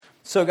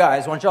So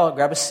guys, why don't y'all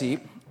grab a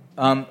seat.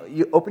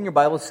 You open your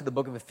Bibles to the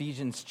book of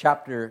Ephesians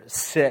chapter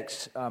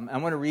 6. I'm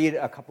going to read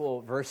a couple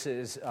of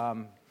verses,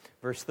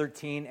 verse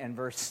 13 and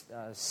verse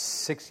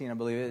 16, I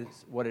believe is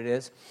what it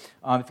is.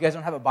 If you guys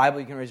don't have a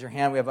Bible, you can raise your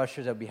hand. We have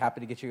ushers that would be happy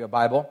to get you a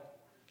Bible.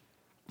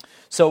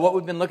 So what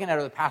we've been looking at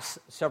over the past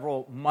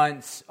several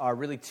months are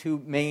really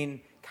two main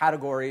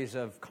categories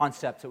of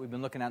concepts that we've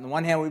been looking at. On the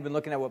one hand, we've been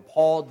looking at what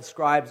Paul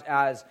describes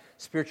as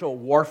spiritual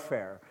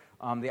warfare.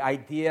 The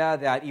idea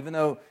that even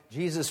though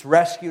Jesus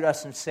rescued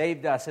us and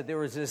saved us, that there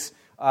was this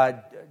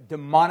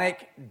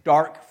demonic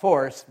dark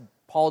force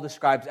Paul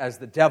describes as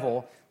the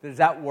devil that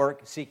is at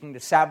work seeking to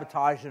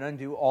sabotage and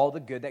undo all the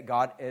good that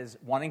God is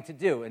wanting to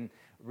do, and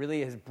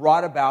really has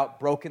brought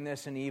about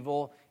brokenness and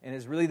evil, and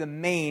is really the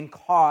main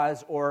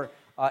cause or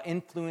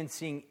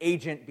influencing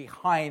agent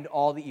behind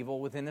all the evil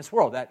within this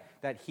world,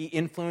 that he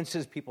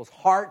influences people's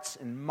hearts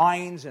and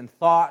minds and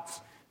thoughts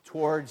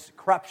towards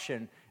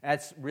corruption.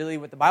 That's really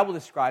what the Bible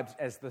describes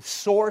as the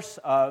source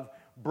of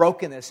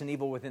brokenness and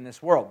evil within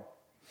this world.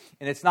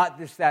 And it's not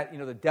just that,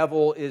 the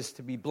devil is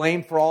to be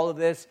blamed for all of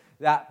this,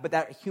 but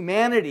that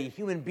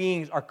human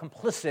beings are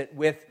complicit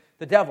with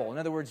the devil. In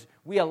other words,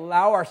 we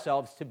allow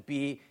ourselves to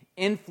be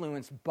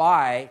influenced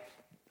by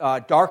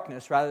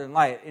darkness rather than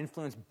light,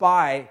 influenced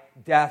by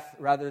death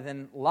rather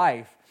than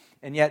life.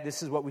 And yet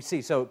this is what we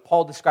see. So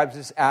Paul describes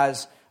this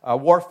as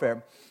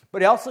warfare.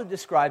 But he also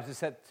describes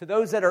this that to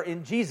those that are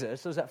in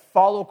Jesus, those that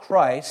follow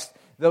Christ,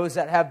 those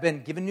that have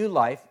been given new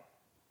life,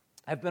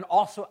 have been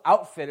also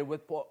outfitted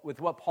with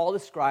what Paul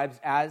describes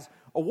as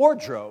a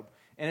wardrobe.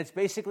 And it's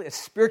basically a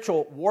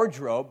spiritual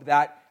wardrobe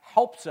that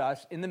helps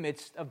us in the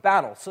midst of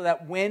battle, so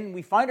that when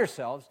we find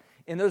ourselves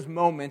in those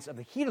moments of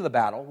the heat of the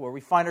battle, where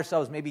we find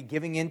ourselves maybe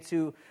giving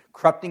into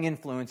corrupting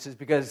influences,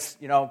 because,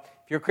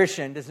 if you're a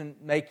Christian, it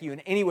doesn't make you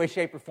in any way,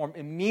 shape, or form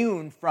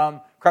immune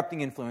from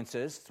corrupting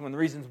influences. It's one of the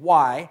reasons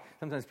why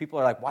sometimes people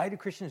are like, why do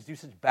Christians do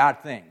such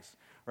bad things,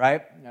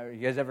 right? You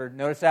guys ever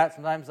notice that?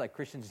 Sometimes,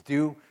 Christians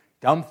do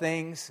dumb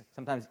things,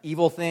 sometimes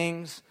evil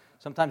things,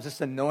 sometimes just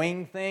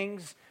annoying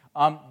things,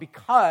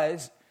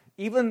 because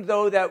even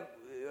though that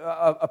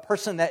a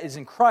person that is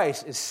in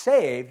Christ is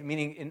saved,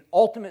 meaning in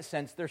ultimate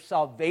sense their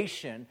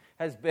salvation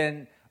has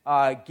been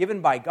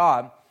given by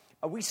God,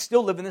 we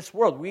still live in this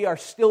world. We are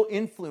still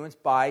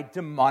influenced by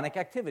demonic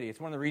activity. It's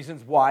one of the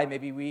reasons why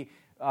maybe we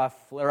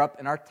flare up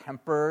in our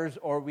tempers,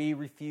 or we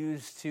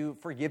refuse to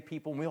forgive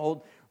people and we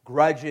hold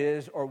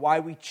grudges, or why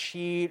we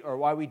cheat, or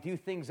why we do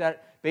things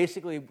that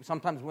basically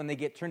sometimes when they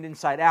get turned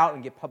inside out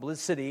and get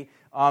publicity,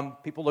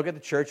 people look at the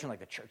church and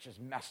the church is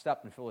messed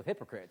up and filled with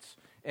hypocrites.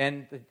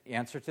 And the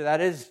answer to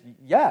that is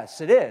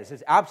yes, it is.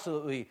 It's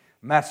absolutely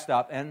messed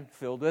up and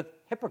filled with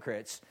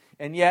hypocrites.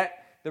 And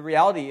yet the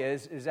reality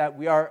is that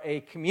we are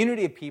a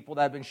community of people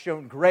that have been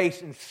shown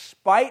grace in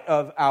spite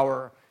of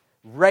our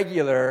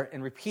regular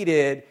and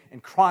repeated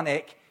and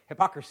chronic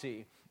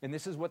hypocrisy. And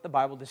this is what the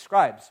Bible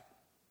describes.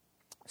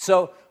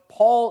 So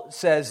Paul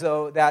says,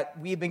 though, that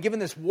we've been given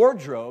this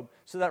wardrobe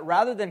so that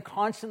rather than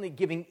constantly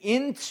giving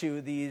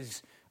into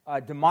these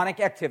demonic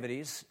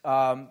activities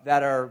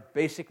that are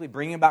basically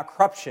bringing about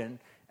corruption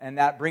and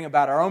that bring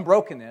about our own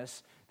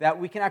brokenness, that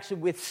we can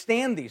actually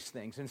withstand these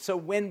things. And so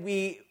when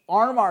we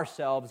arm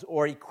ourselves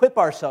or equip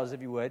ourselves,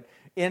 if you would,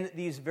 in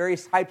these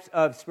various types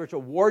of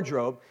spiritual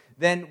wardrobe,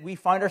 then we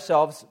find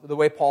ourselves, the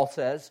way Paul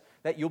says,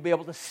 that you'll be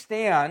able to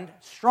stand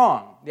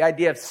strong. The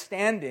idea of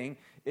standing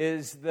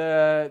is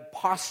the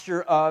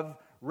posture of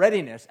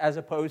readiness, as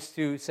opposed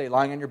to, say,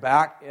 lying on your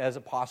back as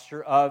a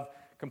posture of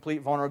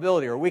complete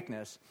vulnerability or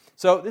weakness.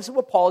 So this is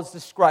what Paul is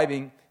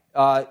describing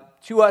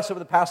to us over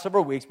the past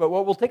several weeks. But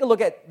what we'll take a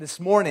look at this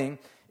morning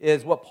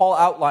is what Paul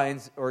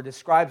outlines or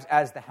describes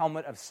as the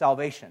helmet of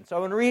salvation. So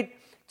I'm going to read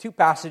two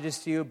passages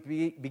to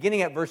you,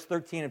 beginning at verse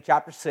 13 of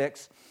chapter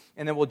 6,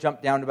 and then we'll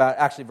jump down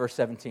to verse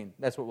 17.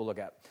 That's what we'll look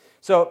at.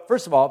 So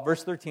first of all,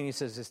 verse 13, he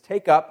says,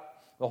 take up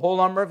the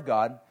whole armor of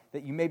God,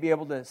 that you may be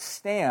able to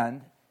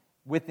stand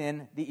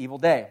within the evil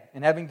day.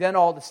 And having done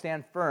all, to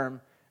stand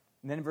firm.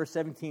 And then in verse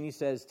 17 he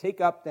says,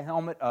 take up the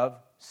helmet of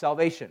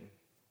salvation.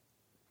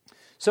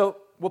 So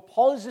what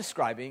Paul is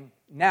describing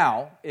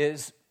now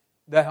is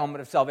the helmet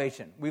of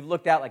salvation. We've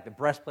looked at the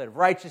breastplate of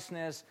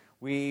righteousness.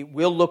 We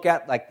will look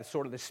at the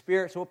sword of the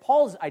Spirit. So what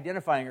Paul is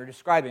identifying or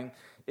describing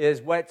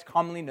is what's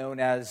commonly known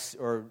as,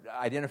 or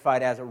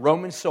identified as, a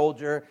Roman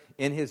soldier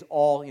in his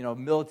all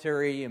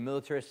military and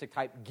militaristic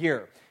type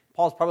gear.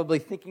 Paul's probably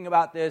thinking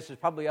about this. There's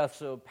probably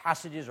also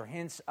passages or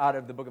hints out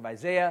of the book of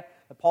Isaiah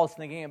that Paul's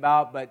thinking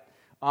about. But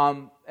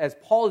as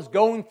Paul is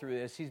going through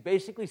this, he's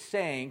basically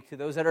saying to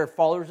those that are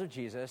followers of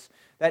Jesus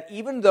that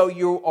even though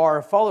you are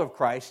a follower of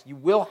Christ, you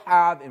will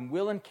have and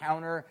will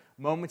encounter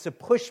moments of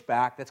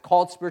pushback that's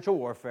called spiritual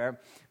warfare.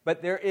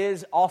 But there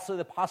is also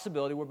the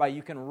possibility whereby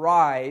you can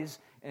rise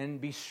and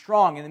be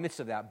strong in the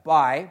midst of that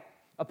by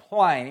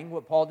applying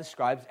what Paul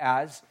describes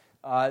as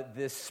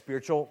this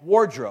spiritual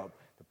wardrobe.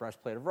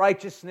 Breastplate of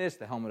righteousness,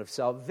 the helmet of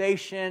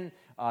salvation,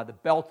 the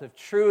belt of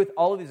truth,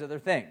 all of these other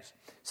things.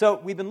 So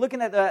we've been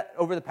looking at that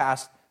over the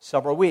past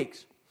several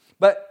weeks.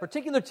 But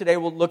particular today,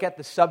 we'll look at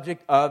the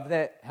subject of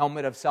the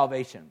helmet of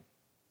salvation.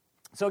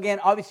 So again,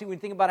 obviously, when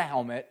we think about a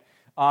helmet,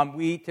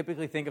 we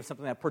typically think of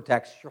something that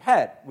protects your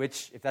head,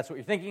 which, if that's what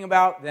you're thinking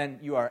about, then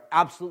you are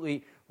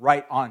absolutely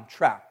right on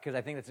track, because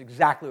I think that's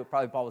exactly what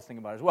probably Paul was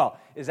thinking about as well,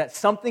 is that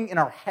something in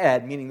our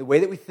head, meaning the way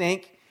that we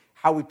think,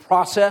 how we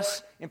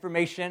process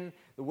information,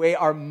 the way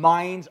our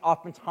minds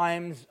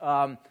oftentimes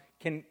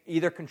can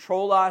either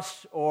control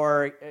us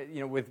or,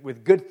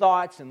 with good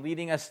thoughts and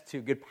leading us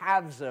to good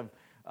paths of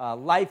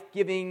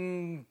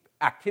life-giving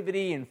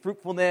activity and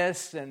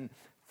fruitfulness and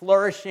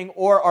flourishing,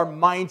 or our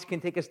minds can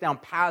take us down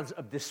paths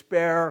of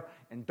despair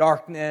and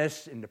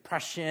darkness and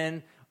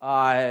depression.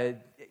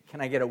 Can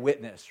I get a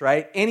witness,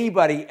 right?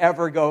 Anybody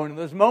ever go into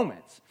those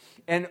moments?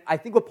 And I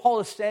think what Paul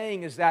is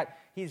saying is that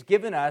he's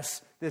given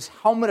us this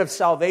helmet of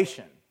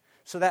salvation,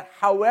 so that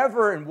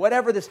however and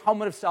whatever this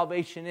helmet of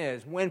salvation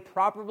is, when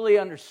properly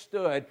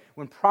understood,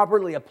 when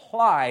properly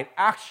applied,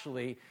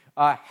 actually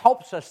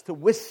helps us to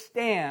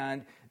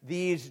withstand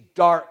these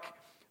dark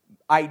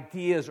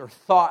ideas or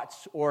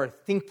thoughts or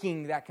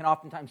thinking that can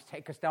oftentimes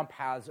take us down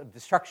paths of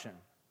destruction.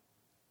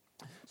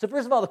 So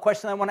first of all, the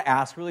question I want to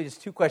ask, really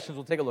just two questions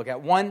we'll take a look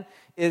at. One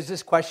is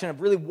this question of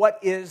really, what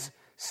is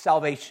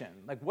salvation?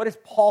 Like, what does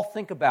Paul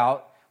think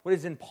about? What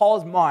is in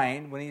Paul's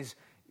mind when he's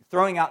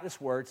throwing out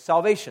this word,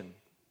 salvation?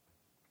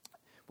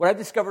 What I've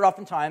discovered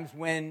oftentimes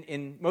when,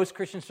 in most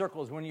Christian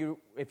circles,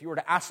 if you were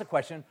to ask the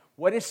question,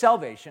 what is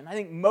salvation? I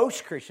think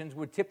most Christians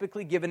would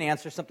typically give an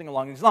answer something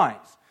along these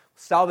lines.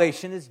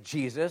 Salvation is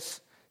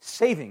Jesus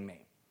saving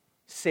me,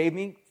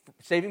 saving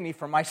me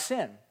from my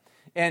sin.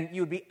 And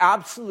you would be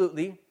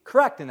absolutely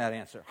correct in that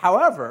answer.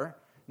 However,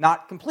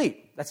 not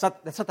complete. That's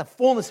not the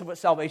fullness of what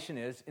salvation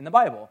is in the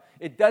Bible.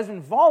 It does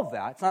involve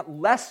that. It's not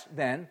less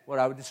than what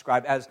I would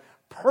describe as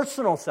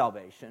personal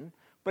salvation,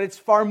 but it's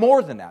far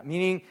more than that,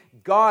 meaning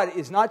God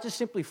is not just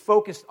simply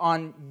focused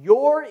on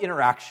your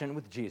interaction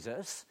with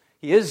Jesus.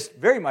 He is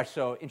very much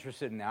so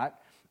interested in that,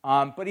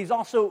 but he's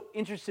also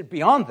interested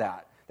beyond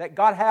that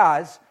God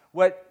has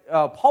what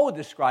Paul would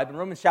describe in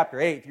Romans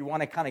chapter 8, if you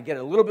want to kind of get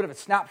a little bit of a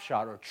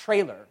snapshot or a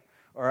trailer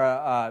or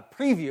a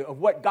preview of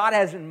what God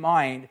has in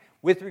mind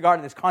with regard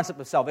to this concept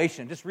of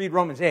salvation. Just read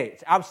Romans 8.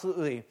 It's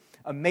absolutely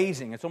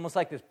amazing. It's almost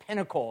like this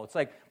pinnacle. It's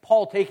like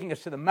Paul taking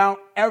us to the Mount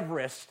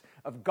Everest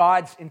of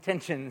God's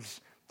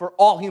intentions for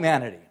all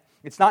humanity.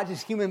 It's not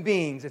just human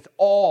beings, it's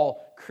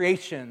all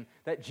creation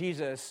that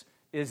Jesus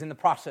is in the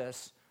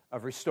process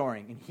of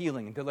restoring and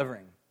healing and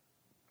delivering.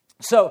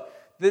 So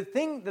the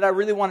thing that I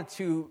really wanted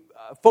to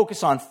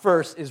focus on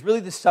first is really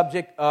the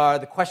subject,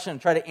 the question,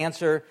 and try to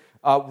answer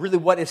really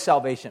what is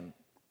salvation.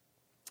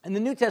 In the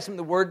New Testament,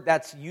 the word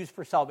that's used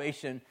for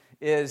salvation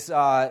is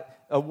a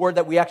word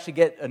that we actually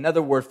get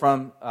another word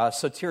from,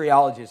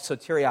 soteriology.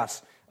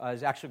 Soterios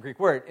is actually a Greek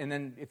word. And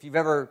then if you've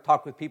ever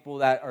talked with people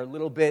that are a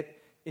little bit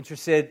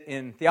interested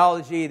in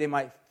theology, they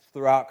might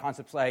throw out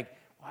concepts like,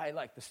 well, I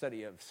like the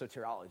study of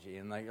soteriology.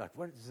 And like,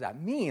 what does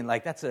that mean?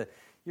 Like,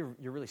 you're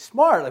really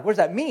smart. Like, what does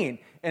that mean?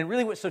 And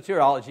really what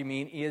soteriology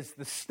means is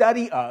the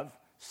study of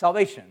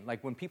salvation.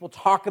 Like, when people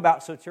talk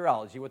about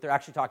soteriology, what they're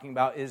actually talking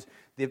about is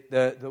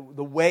the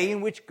way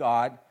in which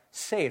God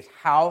saves.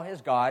 How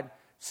has God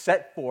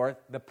set forth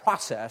the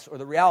process or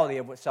the reality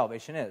of what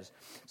salvation is?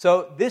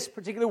 So this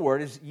particular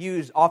word is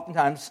used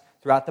oftentimes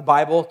throughout the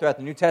Bible, throughout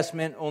the New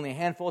Testament, only a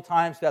handful of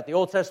times. Throughout the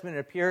Old Testament, it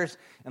appears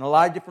in a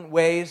lot of different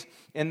ways.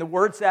 And the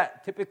words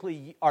that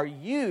typically are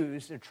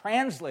used are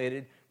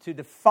translated to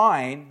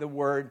define the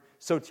word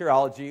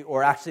soteriology,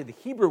 or actually the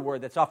Hebrew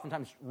word that's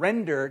oftentimes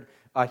rendered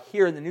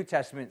here in the New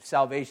Testament,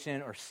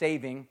 salvation or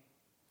saving.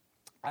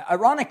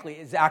 Ironically,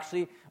 is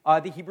actually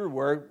the Hebrew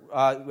word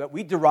that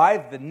we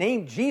derive the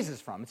name Jesus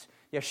from. It's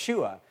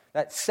Yeshua.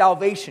 That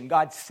salvation,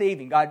 God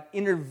saving, God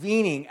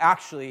intervening,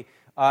 actually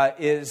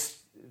is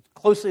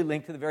closely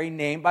linked to the very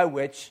name by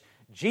which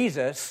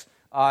Jesus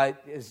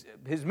is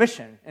his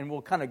mission. And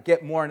we'll kind of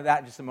get more into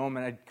that in just a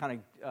moment. I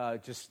kind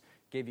of just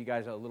gave you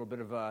guys a little bit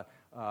of a,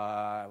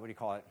 what do you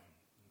call it?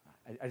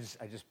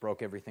 I just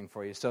broke everything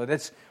for you. So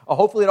that's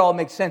hopefully it all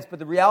makes sense. But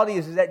the reality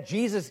is that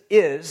Jesus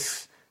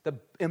is the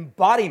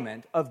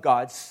embodiment of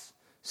God's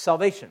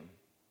salvation.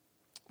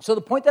 So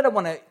the point that I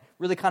want to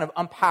really kind of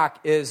unpack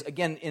is,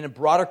 again, in a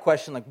broader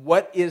question, like,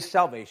 what is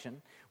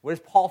salvation? What is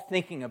Paul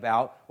thinking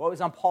about? What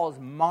was on Paul's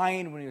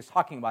mind when he was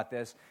talking about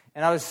this?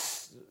 And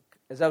as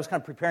I was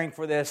kind of preparing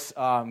for this,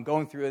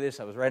 going through this,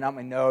 I was writing out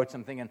my notes.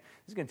 I'm thinking,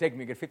 this is going to take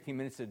me a good 15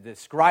 minutes to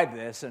describe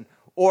this.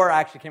 Or I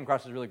actually came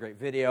across this really great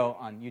video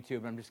on YouTube,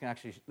 and I'm just going to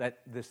actually let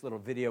this little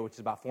video, which is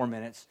about 4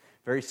 minutes,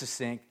 very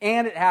succinct,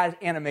 and it has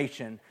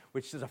animation,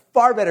 which does a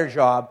far better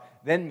job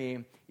than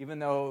me. Even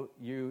though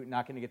you're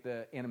not going to get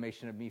the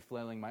animation of me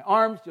flailing my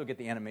arms, you'll get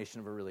the animation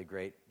of a really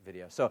great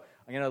video. So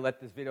I'm going to let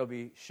this video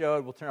be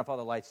showed. We'll turn off all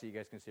the lights so you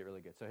guys can see it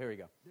really good. So here we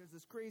go. There's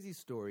this crazy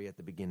story at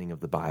the beginning of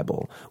the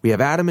Bible. We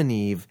have Adam and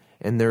Eve,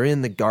 and they're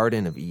in the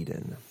Garden of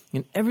Eden.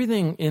 And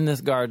everything in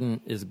this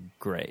garden is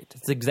great.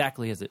 It's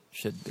exactly as it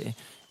should be,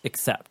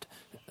 except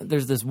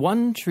there's this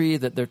one tree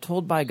that they're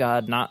told by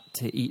God not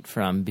to eat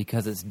from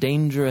because it's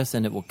dangerous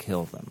and it will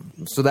kill them.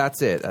 So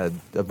that's it.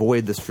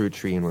 Avoid this fruit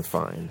tree and we're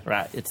fine.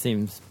 Right. It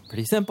seems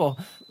pretty simple.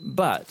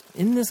 But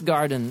in this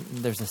garden,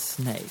 there's a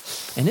snake.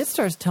 And it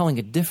starts telling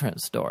a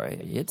different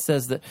story. It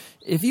says that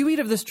if you eat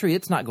of this tree,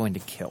 it's not going to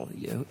kill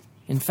you.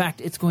 In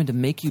fact, it's going to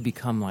make you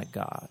become like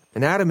God.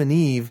 And Adam and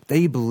Eve,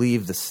 they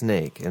believe the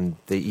snake and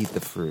they eat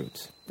the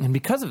fruit. And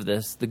because of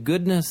this, the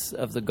goodness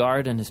of the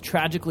garden is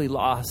tragically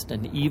lost,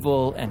 and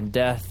evil and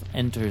death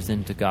enters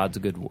into God's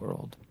good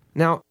world.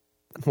 Now,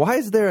 why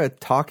is there a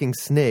talking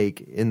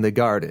snake in the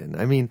garden?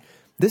 I mean,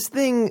 this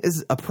thing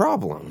is a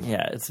problem.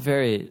 Yeah, it's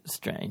very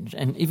strange.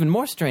 And even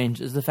more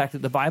strange is the fact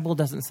that the Bible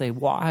doesn't say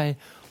why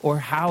or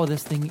how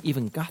this thing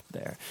even got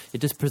there.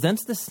 It just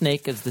presents the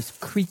snake as this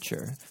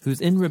creature who's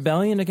in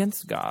rebellion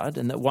against God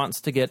and that wants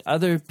to get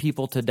other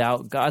people to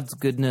doubt God's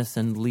goodness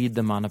and lead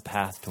them on a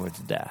path towards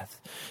death.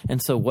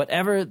 And so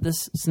whatever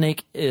this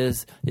snake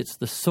is, it's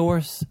the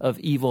source of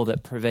evil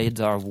that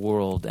pervades our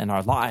world and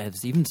our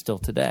lives, even still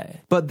today.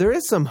 But there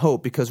is some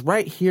hope because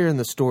right here in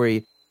the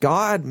story,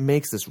 God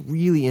makes this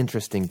really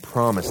interesting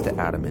promise to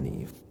Adam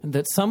and Eve.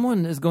 That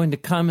someone is going to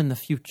come in the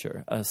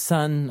future, a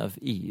son of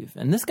Eve.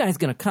 And this guy's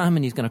going to come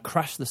and he's going to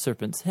crush the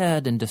serpent's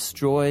head and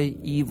destroy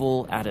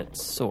evil at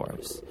its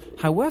source.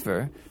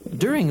 However,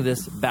 during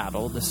this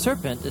battle, the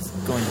serpent is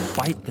going to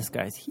bite this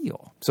guy's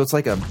heel. So it's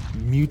like a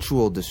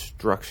mutual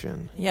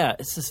destruction. Yeah,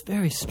 it's this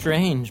very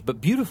strange but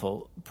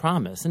beautiful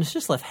promise. And it's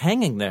just left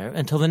hanging there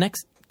until the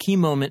next key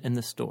moment in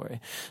the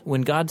story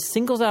when God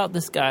singles out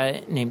this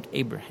guy named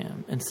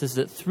Abraham and says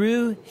that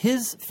through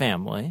his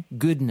family,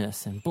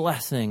 goodness and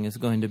blessing is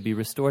going to be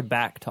restored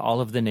back to all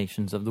of the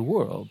nations of the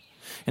world.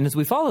 And as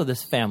we follow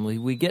this family,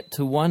 we get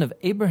to one of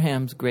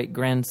Abraham's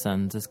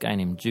great-grandsons, this guy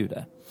named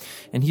Judah.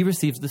 And he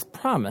receives this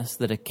promise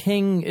that a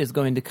king is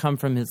going to come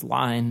from his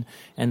line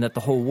and that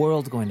the whole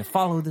world's going to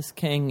follow this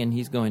king and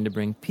he's going to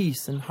bring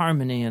peace and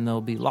harmony and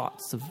there'll be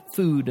lots of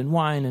food and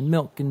wine and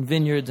milk and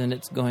vineyards and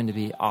it's going to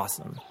be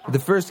awesome. The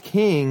first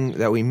king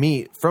that we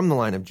meet from the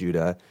line of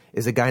Judah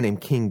is a guy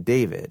named King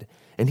David.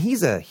 And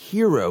he's a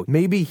hero.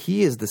 Maybe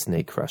he is the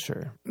snake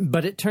crusher.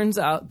 But it turns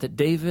out that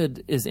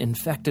David is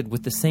infected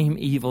with the same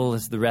evil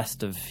as the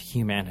rest of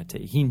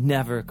humanity. He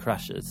never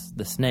crushes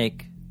the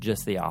snake,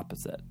 just the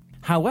opposite.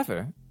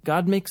 However,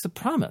 God makes a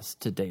promise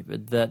to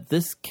David that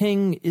this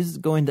king is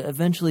going to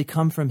eventually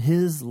come from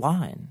his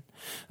line.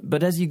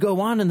 But as you go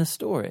on in the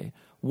story,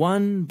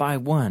 one by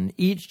one,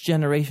 each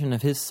generation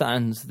of his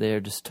sons, they're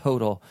just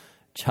total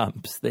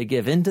chumps. They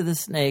give into the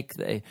snake,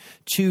 they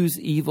choose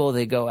evil,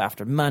 they go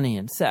after money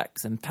and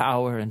sex and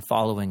power and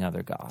following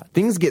other gods.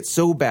 Things get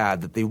so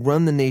bad that they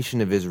run the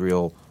nation of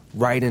Israel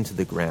right into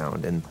the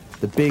ground, and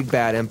the big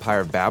bad empire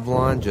of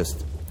Babylon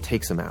just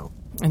takes them out.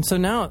 And so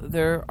now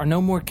there are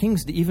no more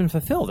kings to even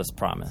fulfill this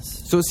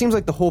promise. So it seems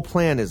like the whole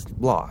plan is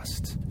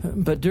lost.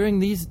 But during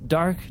these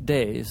dark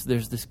days,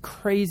 there's this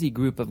crazy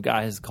group of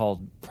guys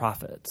called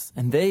prophets.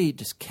 And they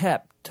just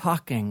kept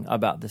talking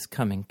about this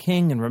coming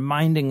king and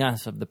reminding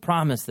us of the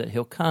promise that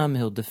he'll come,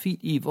 he'll defeat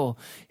evil,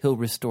 he'll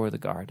restore the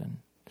garden.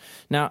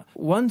 Now,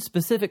 one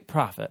specific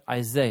prophet,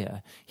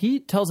 Isaiah, he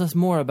tells us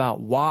more about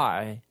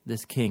why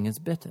this king is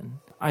bitten.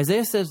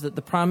 Isaiah says that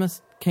the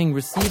promised king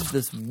receives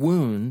this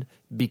wound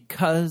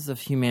because of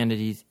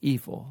humanity's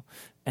evil,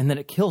 and that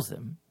it kills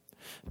him.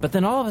 But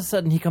then all of a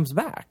sudden he comes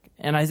back,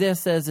 and Isaiah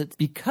says it's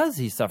because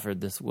he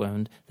suffered this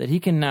wound that he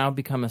can now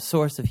become a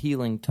source of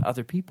healing to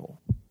other people.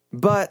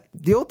 But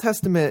the Old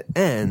Testament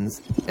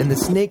ends, and the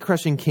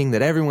snake-crushing king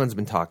that everyone's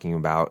been talking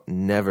about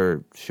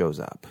never shows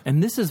up.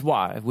 And this is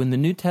why, when the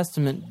New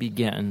Testament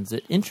begins,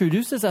 it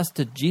introduces us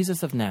to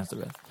Jesus of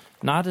Nazareth,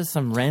 not as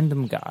some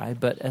random guy,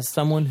 but as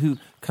someone who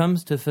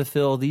comes to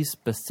fulfill these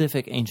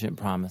specific ancient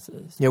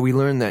promises. Yeah, we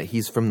learn that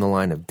he's from the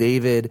line of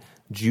David,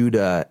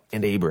 Judah,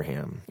 and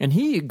Abraham. And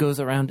he goes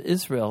around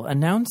Israel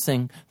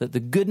announcing that the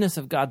goodness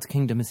of God's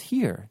kingdom is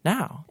here,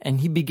 now.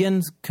 And he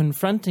begins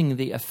confronting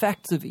the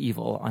effects of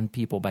evil on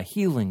people by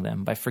healing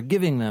them, by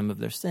forgiving them of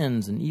their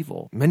sins and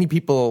evil. Many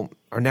people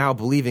are now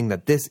believing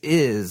that this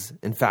is,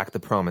 in fact, the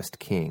promised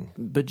king.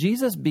 But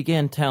Jesus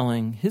began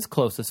telling his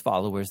closest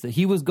followers that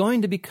he was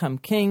going to become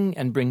king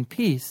and bring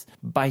peace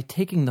by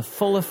taking the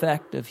full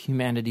effect of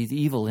humanity's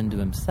evil into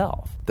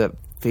himself. The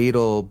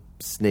fatal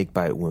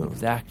snakebite wound.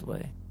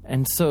 Exactly.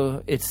 And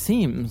so it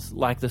seems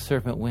like the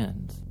serpent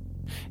wins.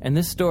 And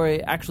this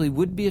story actually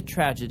would be a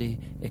tragedy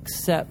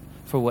except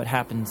for what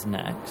happens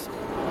next.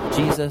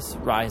 Jesus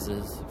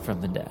rises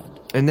from the dead.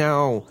 And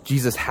now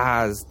Jesus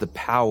has the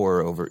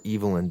power over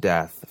evil and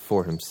death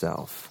for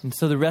himself. And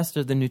so the rest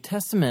of the New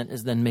Testament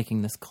is then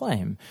making this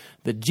claim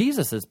that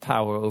Jesus'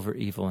 power over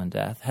evil and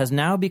death has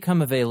now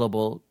become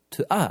available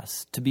to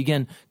us to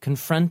begin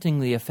confronting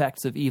the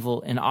effects of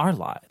evil in our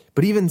lives.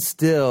 But even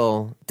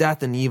still,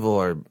 death and evil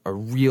are a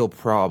real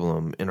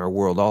problem in our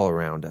world all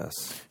around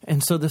us.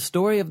 And so the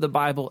story of the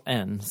Bible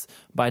ends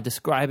by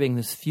describing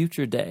this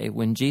future day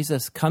when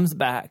Jesus comes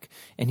back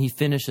and he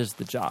finishes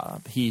the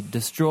job. He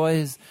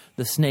destroys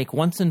the snake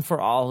once and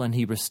for all, and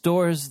he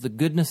restores the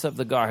goodness of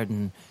the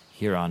garden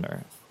here on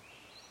earth.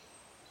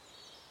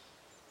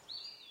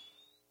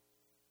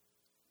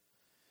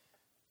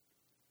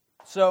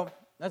 So,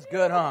 that's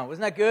good, huh?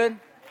 Wasn't that good?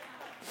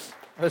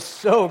 It was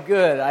so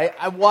good.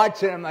 I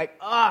watch it and I'm like,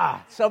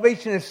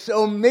 salvation is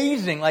so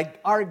amazing. Like,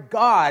 our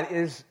God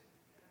is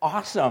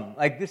awesome.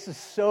 Like, this is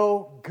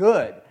so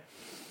good.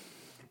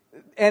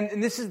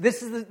 And this is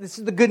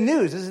the good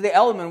news. This is the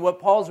element. What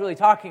Paul's really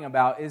talking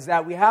about is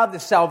that we have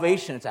this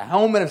salvation. It's a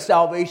helmet of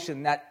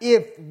salvation that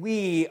if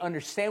we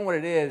understand what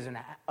it is and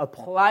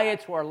apply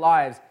it to our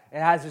lives, it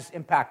has this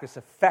impact, this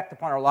effect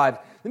upon our lives.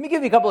 Let me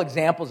give you a couple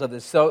examples of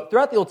this. So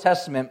throughout the Old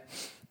Testament,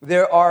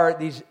 there are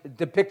these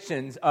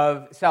depictions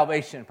of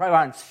salvation. Probably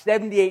around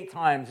 78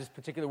 times this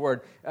particular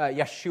word,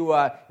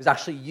 Yeshua, is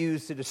actually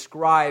used to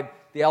describe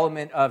the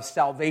element of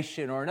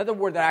salvation. Or another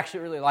word that I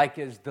actually really like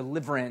is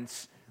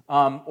deliverance.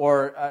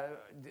 Or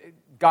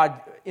God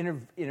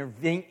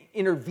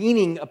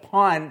intervening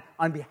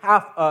on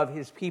behalf of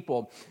his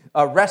people.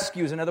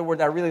 Rescue is another word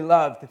that I really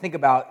love to think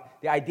about,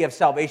 the idea of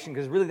salvation,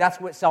 because really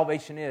that's what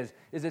salvation is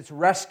it's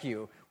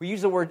rescue. We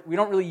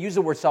don't really use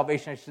the word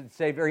salvation, I should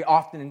say, very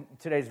often in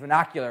today's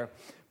vernacular,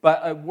 but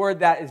a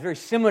word that is very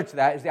similar to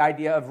that is the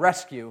idea of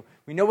rescue.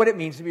 We know what it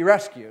means to be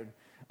rescued.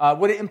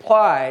 What it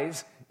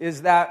implies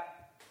is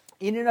that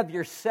in and of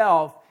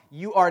yourself,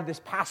 you are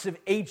this passive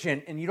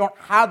agent, and you don't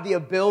have the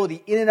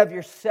ability in and of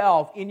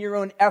yourself, in your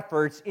own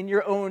efforts, in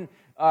your own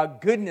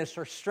goodness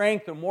or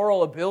strength or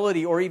moral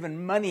ability or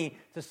even money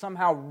to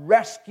somehow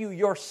rescue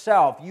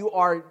yourself. You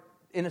are,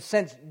 in a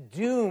sense,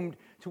 doomed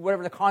to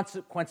whatever the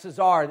consequences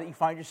are that you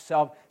find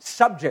yourself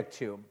subject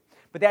to.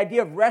 But the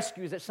idea of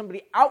rescue is that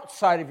somebody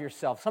outside of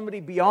yourself, somebody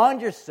beyond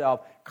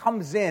yourself,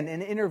 comes in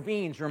and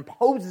intervenes or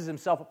imposes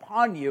himself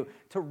upon you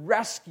to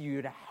rescue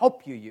you, to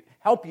help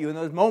you in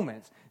those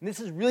moments. And this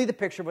is really the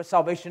picture of what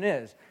salvation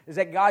is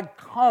that God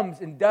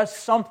comes and does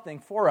something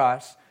for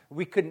us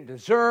we couldn't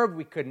deserve,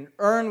 we couldn't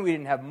earn, we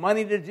didn't have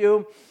money to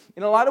do.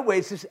 In a lot of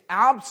ways, this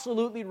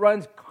absolutely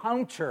runs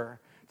counter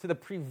to the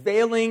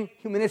prevailing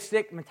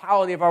humanistic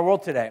mentality of our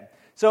world today.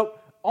 So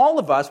all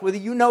of us, whether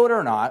you know it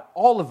or not,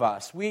 all of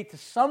us, we to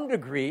some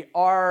degree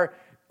are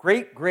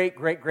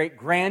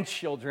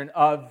great-grandchildren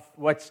of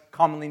what's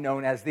commonly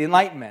known as the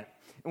Enlightenment.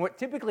 And what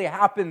typically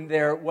happened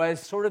there was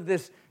sort of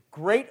this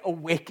great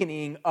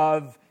awakening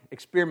of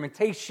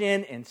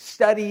experimentation and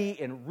study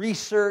and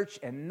research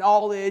and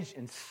knowledge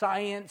and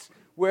science,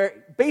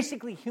 where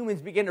basically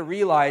humans begin to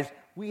realize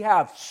we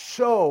have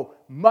so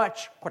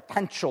much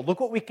potential. Look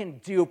what we can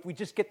do if we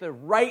just get the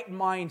right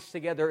minds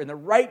together in the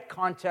right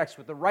context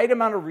with the right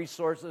amount of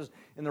resources,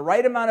 in the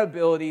right amount of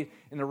ability,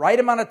 in the right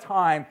amount of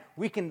time.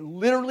 We can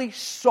literally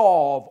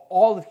solve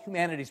all of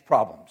humanity's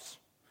problems. Does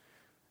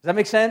that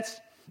make sense?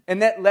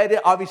 And that led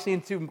it obviously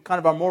into kind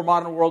of our more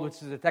modern world,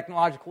 which is a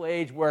technological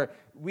age where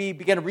we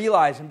begin to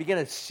realize and begin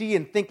to see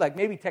and think like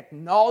maybe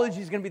technology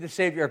is going to be the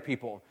savior of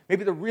people.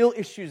 Maybe the real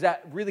issues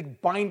that really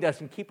bind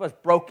us and keep us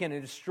broken and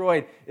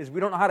destroyed is we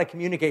don't know how to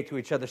communicate to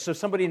each other. So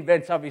somebody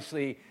invents,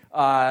 obviously,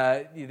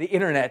 the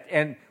internet,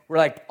 and we're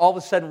like all of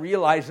a sudden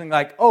realizing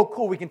like, oh,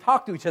 cool, we can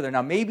talk to each other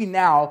now. Maybe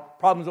now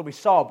problems will be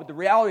solved. But the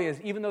reality is,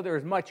 even though there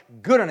is much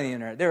good on the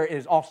internet, there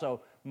is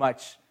also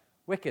much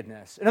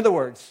wickedness. In other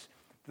words,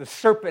 the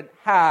serpent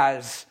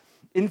has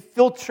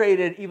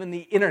infiltrated even the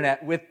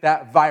internet with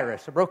that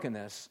virus of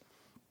brokenness.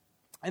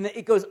 And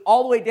it goes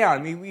all the way down.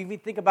 I mean, we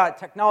think about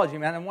technology,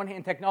 man. On one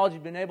hand, technology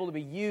has been able to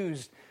be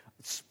used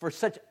for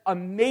such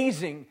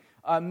amazing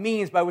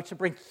means by which to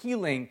bring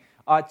healing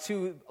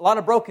to a lot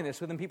of brokenness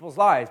within people's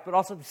lives. But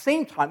also at the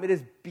same time, it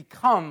has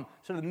become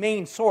sort of the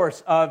main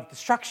source of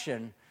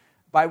destruction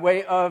by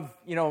way of,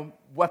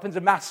 weapons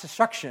of mass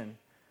destruction.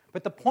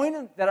 But the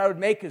point that I would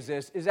make is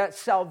this, is that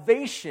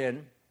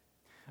salvation,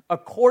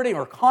 according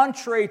or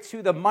contrary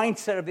to the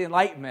mindset of the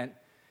Enlightenment,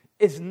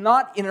 is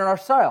not in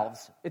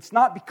ourselves. It's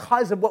not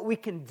because of what we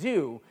can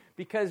do,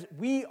 because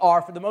we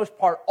are, for the most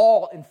part,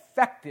 all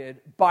infected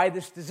by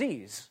this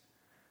disease.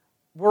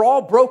 We're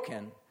all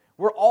broken.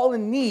 We're all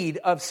in need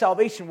of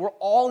salvation. We're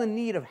all in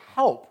need of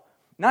help.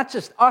 Not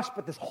just us,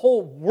 but this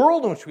whole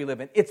world in which we live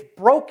in. It's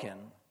broken.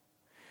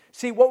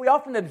 See, what we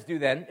oftentimes do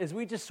then is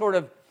we just sort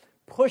of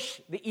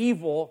push the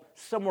evil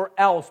somewhere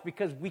else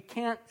because we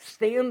can't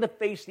stand to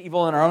face the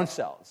evil in our own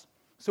selves.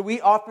 So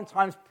we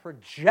oftentimes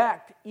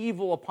project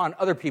evil upon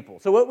other people.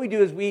 So what we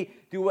do is we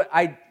do what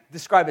I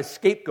describe as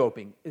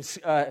scapegoating.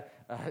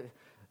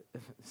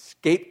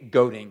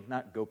 Scapegoating,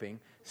 not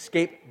goping.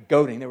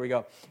 Scapegoating, there we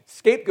go.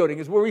 Scapegoating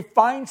is where we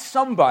find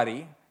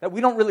somebody that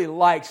we don't really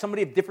like,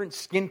 somebody of different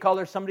skin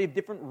color, somebody of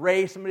different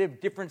race, somebody of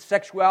different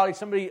sexuality,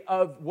 somebody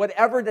of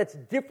whatever that's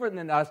different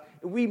than us,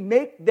 and we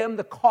make them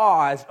the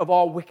cause of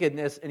all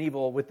wickedness and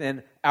evil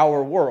within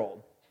our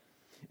world.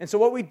 And so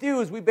what we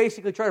do is we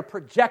basically try to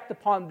project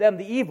upon them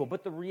the evil,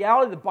 but the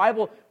reality, the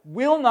Bible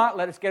will not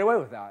let us get away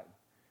with that.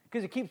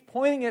 Because it keeps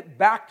pointing it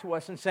back to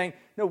us and saying,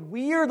 no,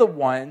 we are the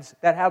ones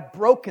that have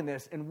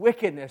brokenness and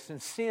wickedness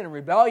and sin and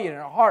rebellion in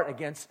our heart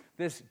against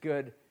this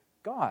good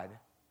God.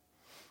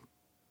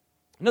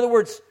 In other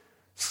words,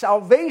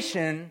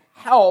 salvation,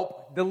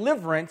 help,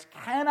 deliverance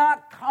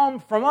cannot come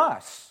from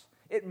us.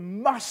 It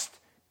must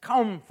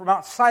come from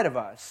outside of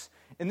us.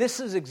 And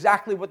this is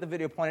exactly what the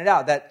video pointed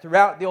out, that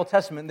throughout the Old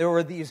Testament, there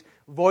were these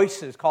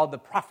voices called the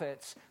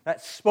prophets that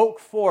spoke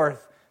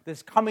forth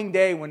this coming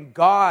day when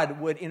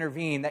God would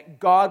intervene, that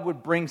God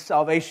would bring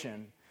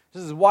salvation.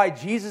 This is why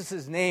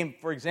Jesus' name,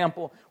 for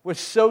example, was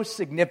so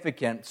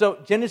significant. So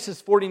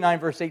Genesis 49,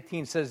 verse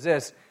 18 says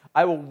this,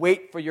 I will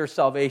wait for your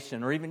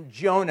salvation. Or even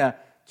Jonah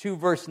 2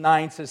 verse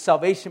 9 says,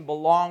 salvation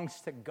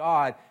belongs to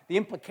God. The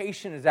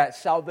implication is that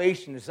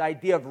salvation, this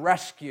idea of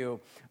rescue,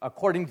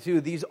 according to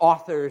these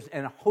authors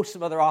and a host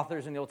of other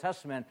authors in the Old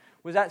Testament,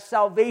 was that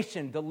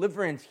salvation,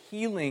 deliverance,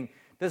 healing,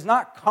 does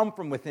not come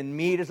from within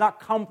me, does not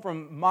come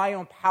from my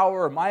own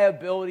power, or my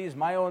abilities,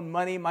 my own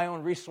money, my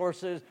own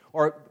resources,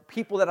 or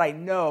people that I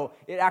know.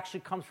 It actually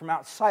comes from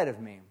outside of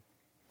me.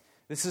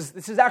 This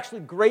is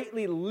actually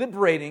greatly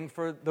liberating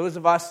for those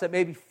of us that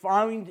maybe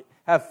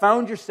have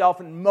found yourself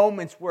in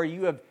moments where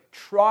you have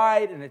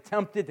tried and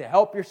attempted to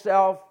help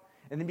yourself,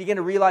 and then begin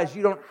to realize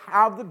you don't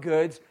have the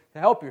goods to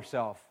help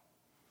yourself.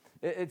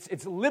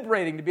 It's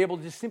liberating to be able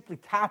to just simply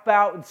tap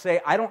out and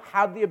say, I don't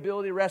have the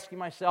ability to rescue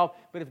myself,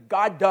 but if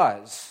God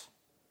does,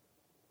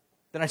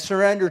 then I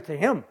surrender to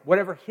Him.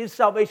 Whatever His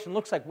salvation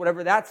looks like,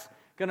 whatever that's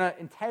going to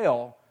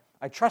entail,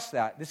 I trust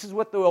that. This is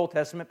what the Old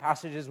Testament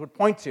passages would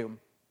point to.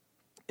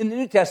 In the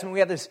New Testament, we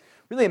have this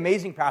really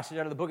amazing passage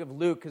out of the book of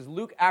Luke, because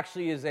Luke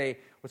actually is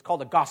what's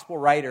called a gospel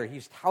writer.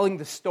 He's telling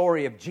the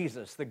story of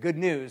Jesus, the good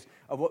news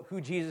of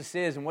who Jesus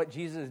is and what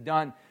Jesus has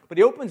done. But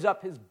he opens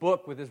up his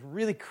book with this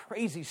really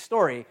crazy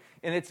story,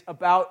 and it's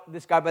about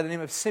this guy by the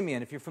name of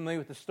Simeon. If you're familiar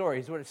with the story,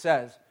 here's what it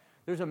says.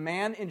 There's a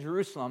man in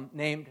Jerusalem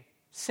named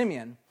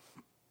Simeon,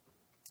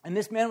 and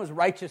this man was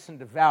righteous and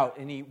devout,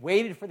 and he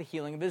waited for the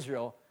healing of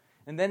Israel.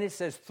 And then it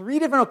says 3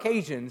 different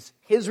occasions,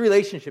 his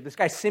relationship, this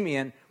guy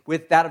Simeon,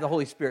 with that of the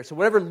Holy Spirit. So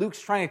whatever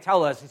Luke's trying to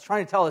tell us, he's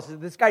trying to tell us that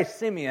this guy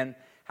Simeon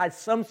had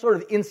some sort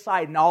of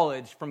inside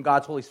knowledge from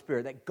God's Holy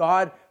Spirit, that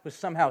God was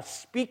somehow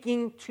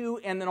speaking to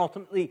and then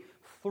ultimately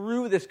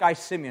through this guy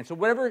Simeon. So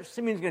whatever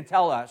Simeon's going to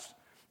tell us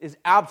is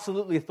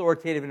absolutely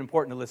authoritative and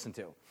important to listen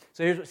to.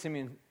 So here's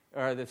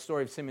what the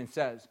story of Simeon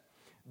says.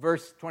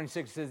 Verse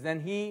 26 says, then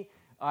he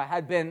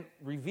had been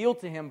revealed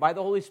to him by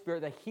the Holy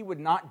Spirit that he would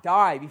not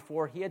die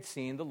before he had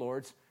seen the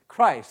Lord's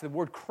Christ. The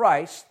word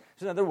Christ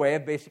is another way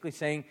of basically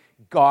saying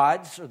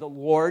God's or the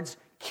Lord's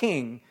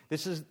king.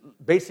 This is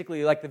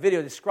basically like the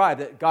video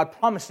described, that God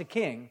promised a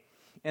king.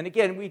 And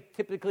again, we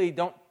typically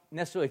don't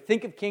necessarily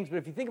think of kings, but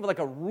if you think of like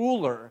a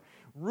ruler,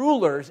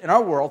 rulers in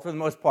our world, for the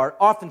most part,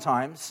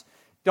 oftentimes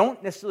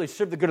don't necessarily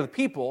serve the good of the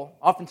people.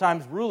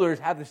 Oftentimes, rulers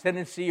have this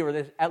tendency, or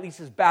at least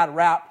this bad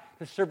rap,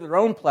 to serve their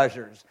own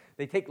pleasures.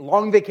 They take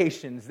long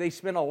vacations. They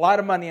spend a lot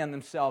of money on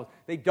themselves.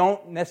 They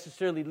don't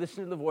necessarily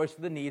listen to the voice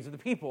of the needs of the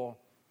people.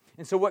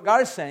 And so what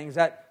God is saying is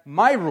that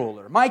my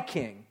ruler, my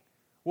king,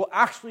 will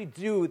actually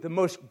do the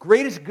most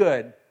greatest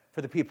good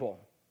for the people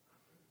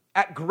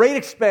at great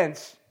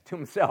expense to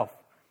himself.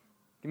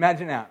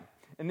 Imagine that.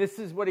 And this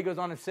is what he goes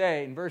on to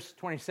say in verse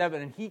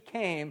 27. And he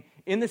came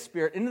in the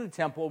Spirit into the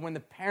temple when the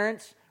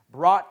parents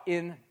brought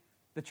in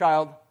the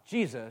child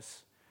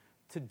Jesus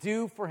to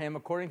do for him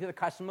according to the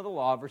custom of the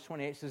law. Verse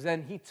 28 says,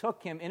 then he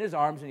took him in his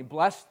arms and he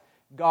blessed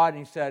God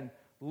and he said,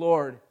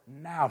 Lord,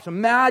 now. So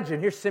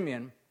imagine, here's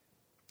Simeon,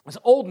 this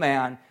old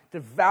man,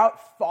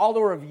 devout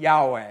follower of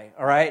Yahweh,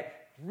 all right?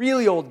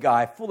 Really old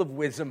guy, full of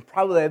wisdom,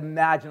 probably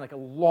imagine like a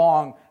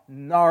long,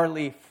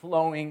 gnarly,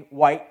 flowing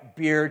white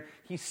beard.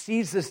 He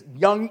sees this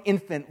young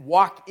infant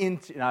walk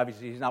into, and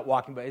obviously he's not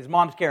walking, but his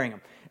mom's carrying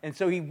him. And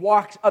so he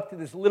walks up to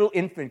this little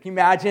infant. Can you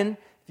imagine?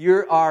 If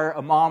you are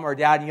a mom or a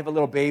dad and you have a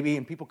little baby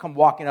and people come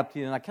walking up to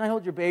you and like, can I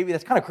hold your baby?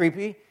 That's kind of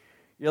creepy.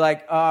 You're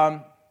like,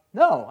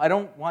 no, I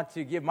don't want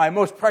to give my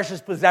most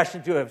precious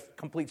possession to a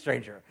complete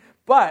stranger.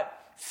 But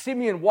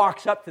Simeon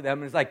walks up to them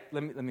and is like,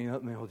 let me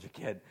hold your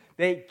kid.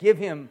 They give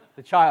him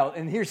the child.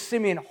 And here's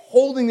Simeon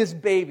holding this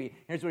baby.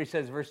 Here's what he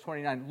says, verse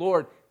 29.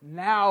 Lord,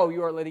 now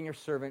you are letting your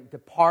servant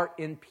depart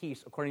in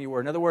peace according to your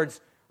word. In other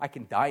words, I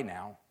can die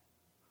now.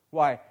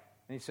 Why? And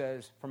he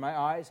says, for my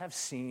eyes have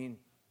seen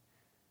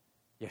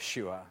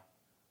Yeshua,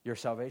 your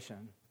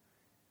salvation.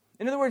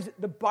 In other words,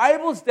 the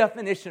Bible's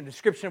definition,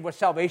 description of what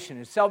salvation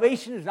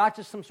is not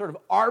just some sort of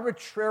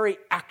arbitrary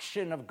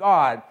action of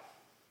God.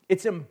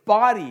 It's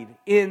embodied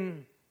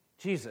in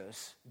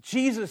Jesus.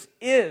 Jesus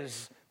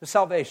is the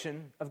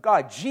salvation of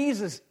God.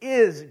 Jesus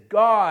is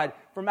God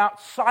from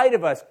outside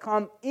of us,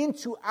 come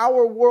into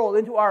our world,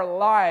 into our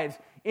lives,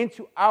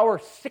 into our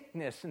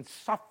sickness and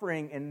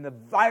suffering and the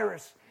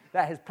virus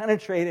that has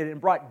penetrated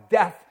and brought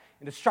death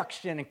and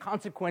destruction and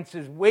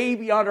consequences way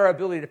beyond our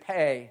ability to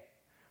pay.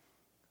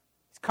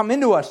 It's come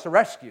into us to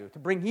rescue, to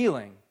bring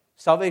healing,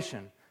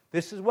 salvation.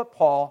 This is what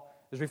Paul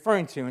is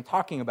referring to and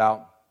talking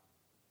about.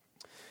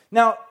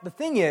 Now, the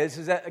thing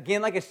is that,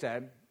 again, like I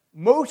said,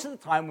 most of the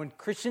time when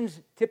Christians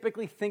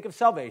typically think of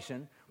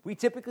salvation, we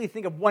typically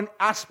think of one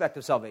aspect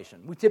of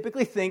salvation. We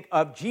typically think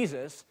of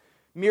Jesus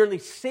merely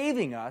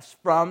saving us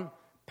from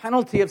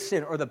penalty of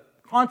sin or the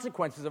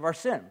consequences of our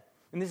sin.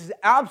 And this is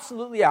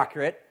absolutely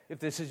accurate if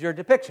this is your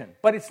depiction,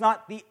 but it's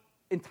not the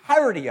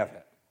entirety of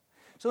it.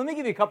 So let me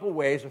give you a couple of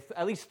ways, or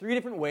at least 3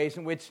 different ways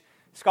in which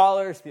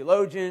Scholars,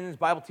 theologians,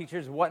 Bible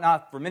teachers, and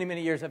whatnot, for many,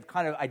 many years have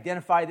kind of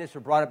identified this or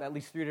brought up at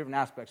least three different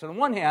aspects. On the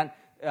one hand,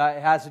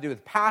 it has to do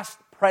with past,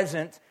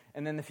 present,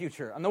 and then the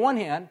future. On the one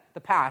hand,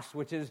 the past,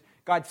 which is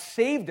God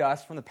saved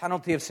us from the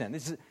penalty of sin.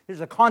 These are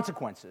the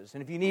consequences.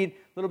 And if you need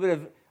a little bit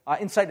of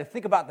insight to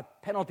think about the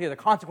penalty or the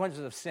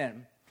consequences of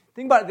sin,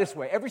 think about it this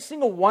way. Every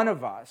single one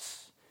of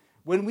us,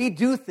 when we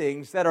do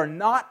things that are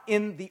not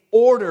in the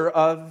order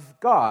of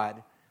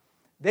God,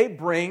 they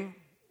bring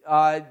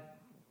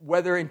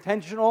whether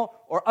intentional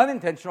or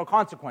unintentional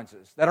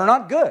consequences that are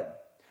not good.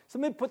 So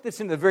let me put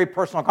this into a very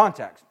personal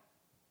context.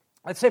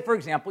 Let's say, for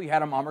example, you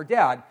had a mom or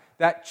dad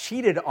that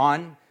cheated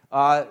on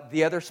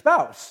the other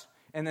spouse,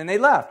 and then they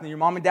left, and your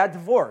mom and dad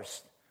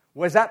divorced.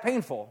 Was that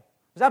painful?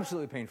 It was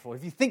absolutely painful.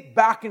 If you think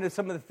back into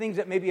some of the things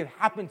that maybe have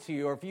happened to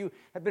you, or if you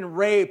have been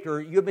raped, or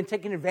you have been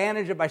taken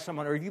advantage of by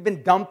someone, or you've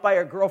been dumped by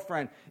a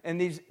girlfriend,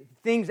 and these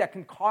things that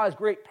can cause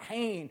great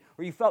pain,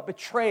 or you felt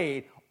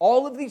betrayed,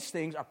 all of these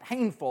things are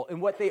painful,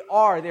 and what they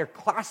are, they're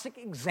classic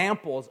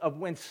examples of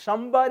when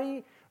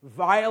somebody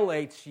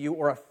violates you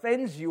or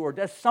offends you or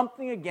does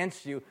something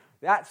against you.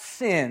 That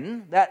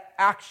sin, that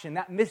action,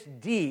 that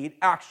misdeed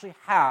actually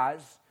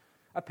has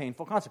a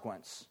painful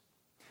consequence.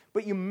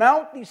 But you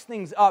mount these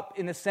things up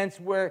in a sense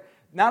where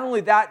not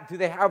only that do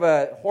they have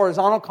a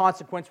horizontal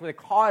consequence where they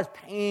cause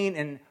pain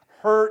and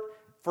hurt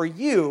for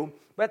you,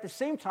 but at the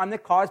same time they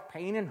cause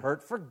pain and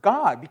hurt for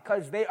God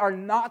because they are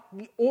not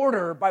the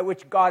order by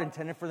which God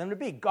intended for them to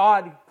be.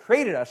 God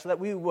created us so that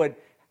we would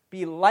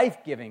be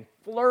life-giving,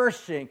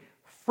 flourishing,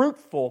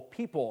 fruitful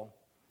people,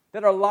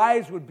 that our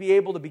lives would be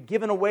able to be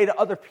given away to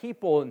other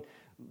people, and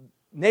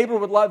neighbor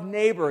would love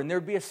neighbor, and there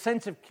would be a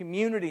sense of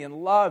community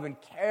and love and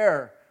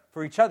care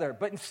for each other.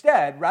 But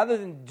instead, rather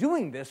than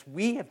doing this,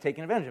 we have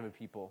taken advantage of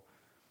people.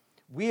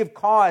 We have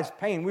caused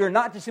pain. We are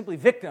not just simply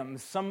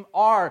victims. Some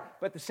are,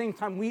 but at the same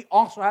time, we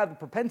also have the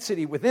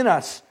propensity within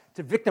us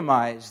to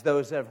victimize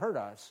those that have hurt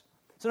us.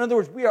 So in other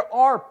words, we are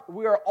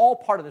all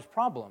part of this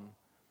problem.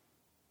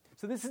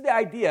 So this is the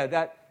idea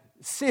that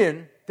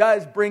sin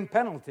does bring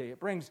penalty. It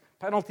brings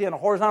penalty on a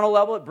horizontal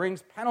level. It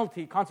brings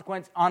penalty,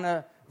 consequence on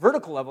a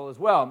vertical level as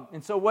well.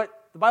 And so what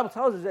the Bible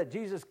tells us is that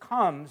Jesus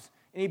comes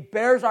and he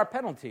bears our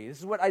penalty. This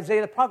is what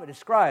Isaiah the prophet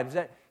describes,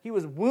 that he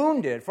was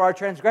wounded for our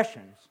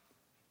transgressions.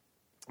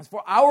 It's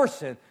for our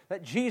sin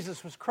that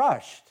Jesus was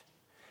crushed.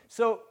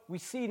 So we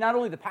see not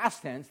only the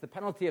past tense, the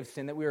penalty of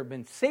sin that we have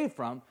been saved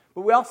from,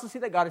 but we also see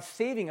that God is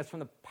saving us from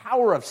the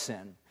power of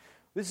sin.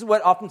 This is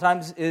what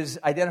oftentimes is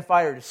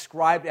identified or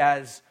described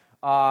as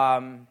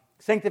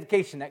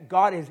sanctification, that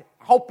God is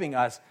helping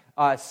us,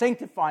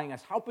 sanctifying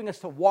us, helping us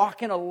to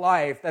walk in a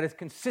life that is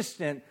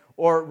consistent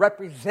or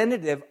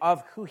representative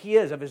of who he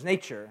is, of his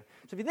nature.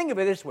 So if you think of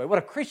it this way, what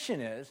a Christian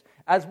is,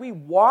 as we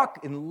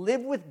walk and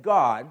live with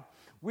God,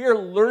 we are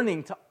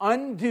learning to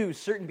undo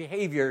certain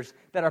behaviors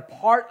that are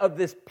part of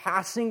this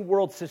passing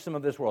world system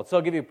of this world. So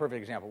I'll give you a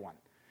perfect example one.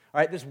 All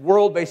right, this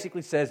world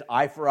basically says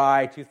eye for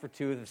eye, tooth for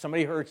tooth. If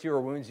somebody hurts you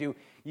or wounds you,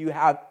 you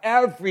have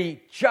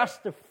every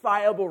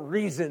justifiable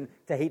reason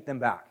to hate them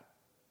back.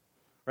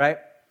 Right?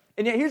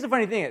 And yet here's the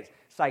funny thing is,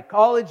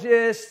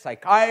 psychologists,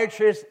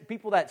 psychiatrists,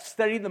 people that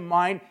study the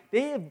mind,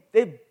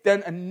 they've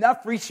done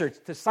enough research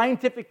to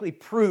scientifically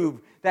prove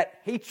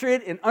that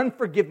hatred and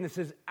unforgiveness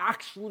is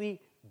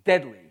actually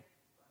deadly.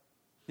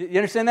 You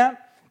understand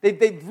that?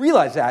 They've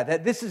realized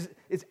that this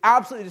is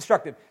absolutely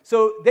destructive.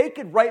 So they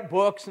could write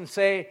books and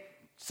say,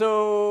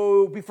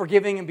 so be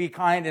forgiving and be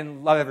kind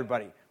and love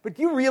everybody. But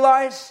do you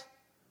realize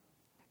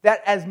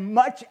that as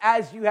much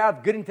as you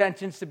have good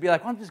intentions to be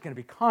like, well, I'm just going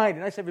to be kind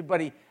and nice to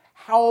everybody,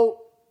 how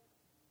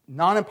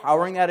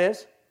non-empowering that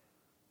is?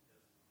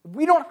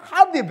 We don't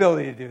have the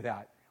ability to do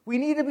that. We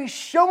need to be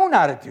shown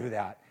how to do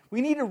that.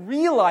 We need to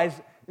realize,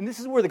 and this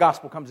is where the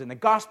gospel comes in. The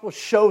gospel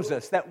shows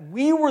us that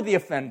we were the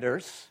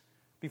offenders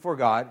before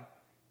God,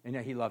 and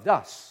yet he loved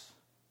us.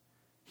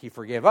 He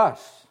forgave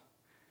us.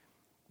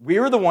 We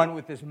were the one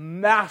with this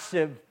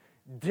massive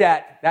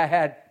debt that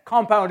had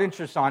compound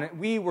interest on it.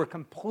 We were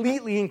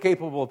completely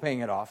incapable of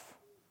paying it off,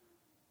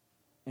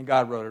 and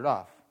God wrote it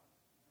off.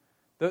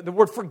 The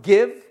word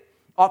forgive,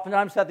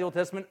 oftentimes throughout the Old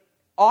Testament,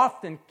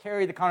 often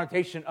carry the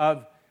connotation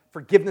of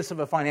forgiveness of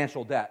a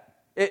financial debt.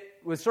 It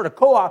was sort of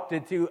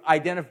co-opted to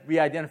be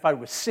identified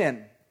with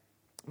sin.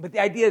 But the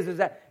idea is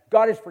that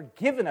God has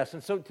forgiven us,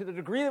 and so to the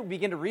degree that we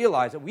begin to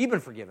realize that we've been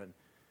forgiven,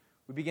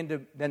 we begin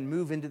to then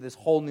move into this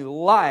whole new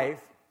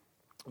life,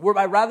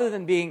 whereby rather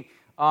than being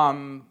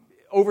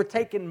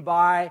overtaken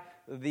by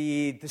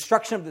the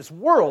destruction of this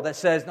world that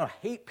says, no,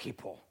 hate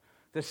people,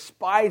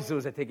 despise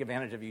those that take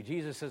advantage of you,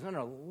 Jesus says,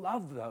 no,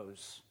 love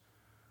those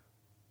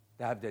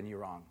that have done you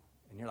wrong.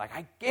 And you're like,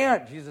 I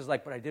can't. Jesus is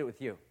like, but I did it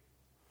with you.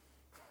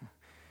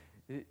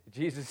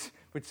 Jesus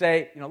would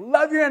say,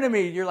 love your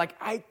enemy. You're like,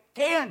 I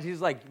can't. Jesus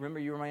is like, remember,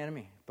 you were my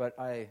enemy, but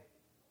I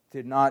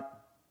did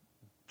not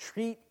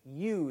treat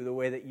you the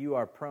way that you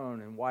are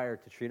prone and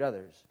wired to treat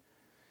others.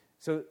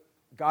 So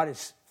God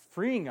is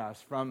freeing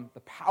us from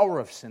the power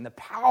of sin, the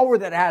power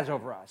that it has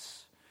over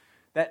us.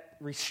 that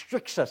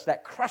restricts us,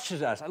 that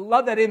crushes us. I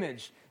love that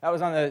image. That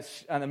was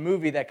on the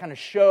movie that kind of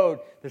showed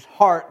this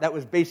heart that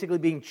was basically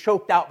being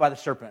choked out by the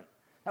serpent.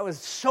 That was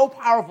so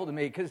powerful to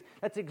me because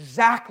that's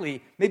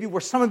exactly maybe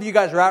where some of you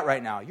guys are at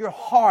right now. Your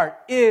heart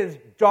is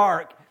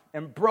dark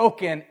and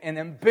broken and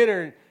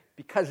embittered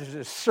because there's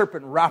a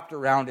serpent wrapped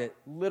around it,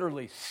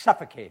 literally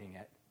suffocating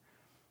it.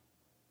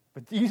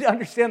 But do you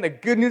understand the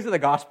good news of the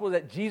gospel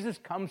that Jesus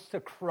comes to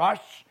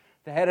crush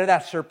the head of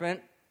that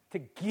serpent, to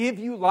give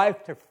you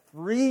life, to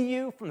free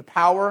you from the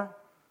power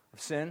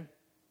of sin?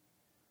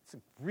 It's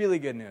really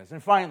good news.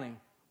 And finally,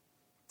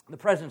 the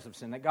presence of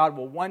sin, that God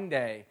will one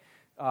day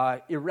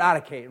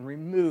eradicate and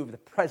remove the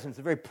presence,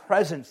 the very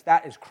presence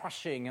that is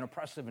crushing and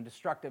oppressive and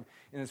destructive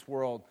in this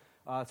world.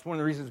 It's one of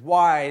the reasons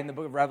why in the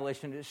book of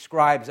Revelation it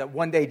describes that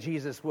one day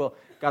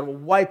God will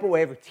wipe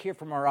away every tear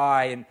from our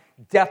eye, and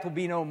death will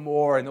be no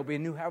more, and there'll be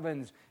new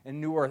heavens and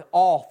new earth.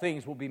 All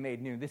things will be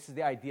made new. This is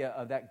the idea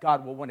of that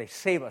God will one day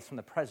save us from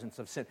the presence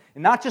of sin.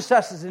 And not just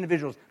us as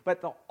individuals,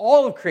 but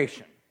all of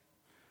creation.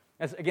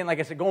 As, again, like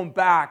I said, going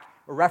back,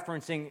 or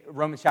referencing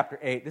Romans chapter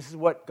 8, this is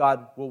what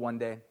God will one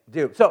day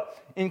do. So,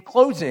 in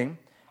closing,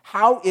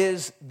 how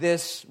is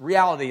this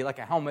reality like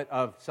a helmet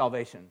of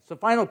salvation? So,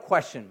 final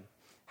question.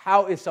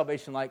 How is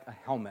salvation like a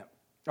helmet?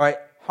 All right,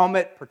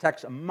 helmet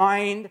protects a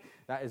mind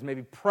that is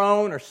maybe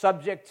prone or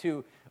subject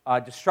to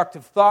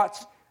destructive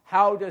thoughts.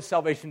 How does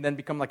salvation then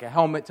become like a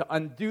helmet to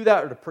undo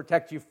that or to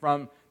protect you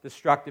from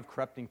destructive,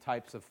 corrupting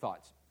types of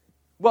thoughts?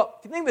 Well,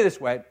 if you think of it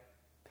this way,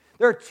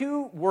 there are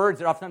two words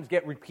that oftentimes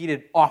get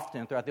repeated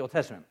often throughout the Old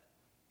Testament.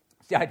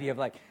 It's the idea of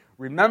like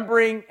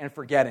remembering and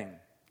forgetting.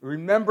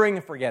 Remembering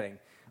and forgetting.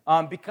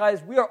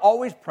 Because we are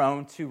always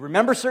prone to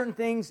remember certain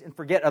things and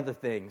forget other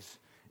things.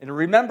 And to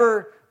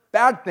remember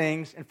bad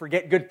things and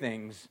forget good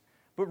things.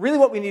 But really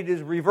what we need to do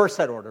is reverse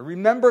that order.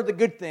 Remember the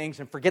good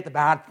things and forget the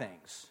bad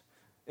things.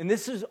 And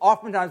this is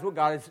oftentimes what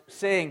God is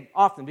saying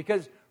often.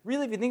 Because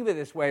really, if you think of it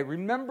this way,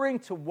 remembering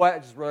to what, I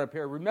just wrote up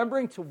here,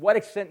 remembering to what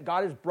extent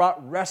God has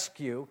brought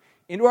rescue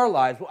into our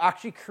lives will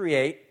actually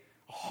create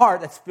a heart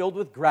that's filled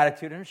with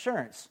gratitude and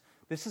assurance.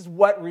 This is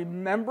what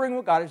remembering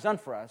what God has done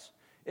for us.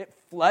 It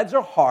floods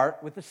our heart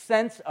with a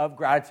sense of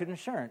gratitude and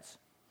assurance.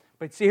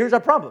 But see, here's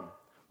our problem.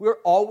 We're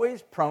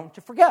always prone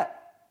to forget.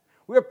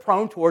 We are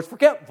prone towards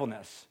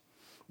forgetfulness.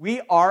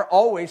 We are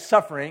always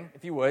suffering,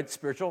 if you would,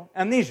 spiritual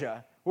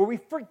amnesia, where we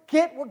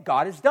forget what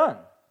God has done.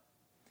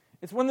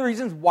 It's one of the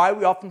reasons why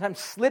we oftentimes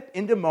slip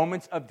into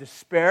moments of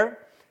despair,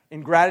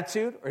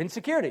 ingratitude, or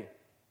insecurity.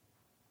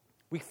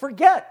 We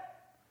forget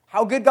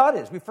how good God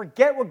is. We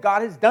forget what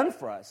God has done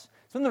for us.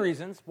 It's one of the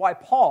reasons why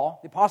Paul,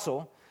 the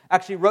apostle,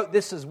 actually wrote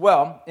this as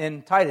well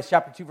in Titus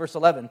chapter 2, verse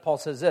 11. Paul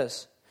says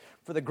this,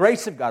 for the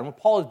grace of God. And what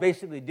Paul is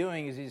basically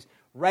doing is he's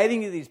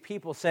writing to these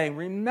people saying,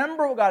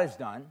 remember what God has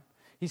done.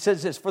 He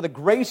says this, for the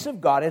grace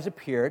of God has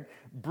appeared,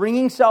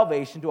 bringing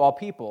salvation to all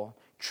people,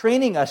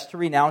 training us to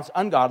renounce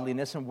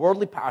ungodliness and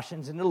worldly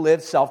passions and to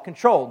live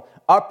self-controlled,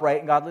 upright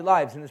and godly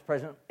lives in this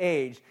present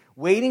age,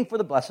 waiting for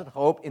the blessed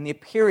hope in the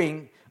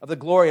appearing of the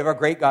glory of our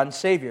great God and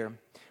Savior.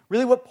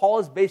 Really what Paul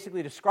is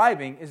basically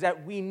describing is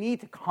that we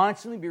need to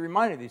constantly be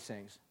reminded of these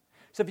things.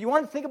 So if you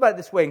want to think about it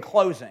this way in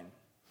closing,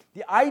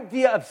 the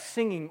idea of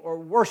singing or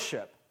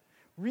worship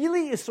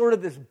really is sort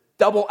of this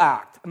double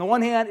act. On the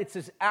one hand, it's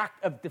this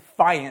act of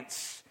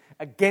defiance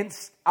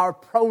against our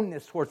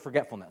proneness towards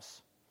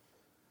forgetfulness.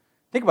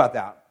 Think about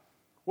that.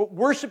 What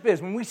worship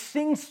is, when we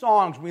sing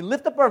songs, when we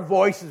lift up our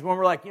voices, when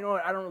we're like, you know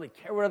what, I don't really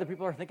care what other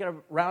people are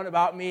thinking around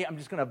about me. I'm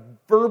just going to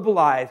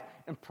verbalize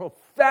and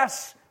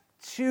profess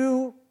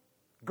to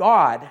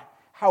God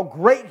how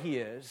great He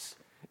is.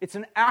 It's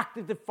an act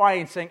of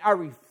defiance saying, I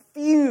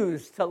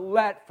refuse to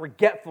let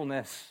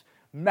forgetfulness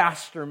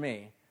master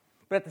me.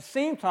 But at the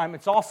same time,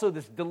 it's also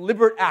this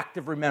deliberate act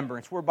of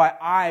remembrance whereby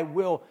I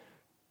will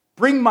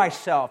bring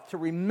myself to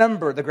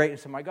remember the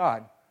greatness of my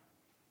God.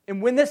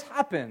 And when this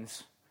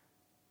happens,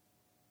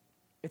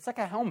 it's like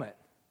a helmet.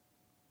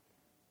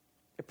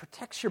 It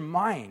protects your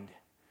mind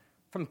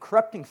from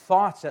corrupting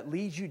thoughts that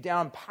lead you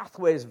down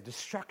pathways of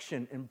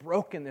destruction and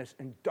brokenness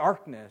and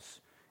darkness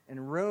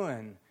and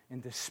ruin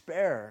and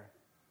despair.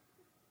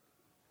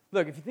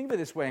 Look, if you think of it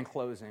this way in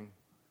closing,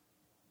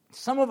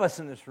 some of us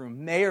in this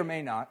room may or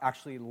may not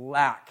actually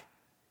lack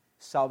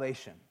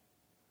salvation.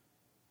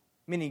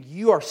 Meaning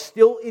you are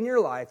still in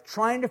your life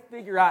trying to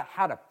figure out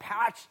how to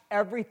patch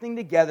everything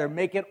together,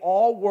 make it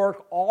all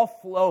work, all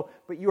flow,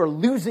 but you are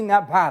losing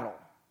that battle.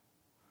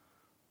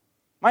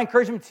 My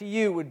encouragement to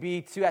you would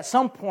be to, at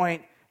some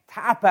point,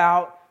 tap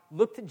out,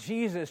 look to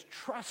Jesus,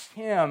 trust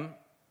Him.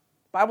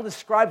 The Bible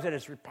describes it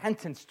as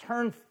repentance.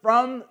 Turn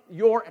from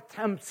your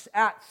attempts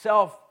at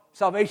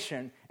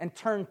salvation and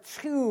turn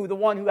to the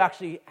one who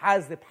actually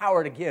has the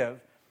power to give.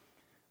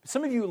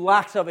 Some of you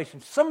lack salvation.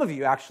 Some of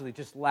you actually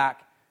just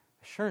lack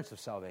assurance of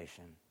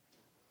salvation.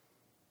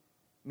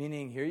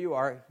 Meaning, here you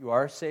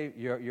are saved,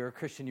 you're a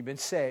Christian, you've been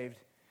saved,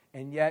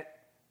 and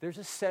yet there's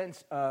a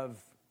sense of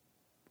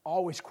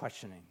always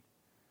questioning.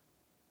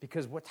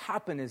 Because what's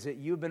happened is that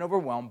you've been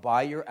overwhelmed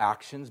by your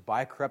actions,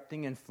 by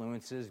corrupting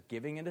influences,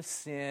 giving into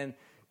sin,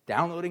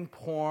 downloading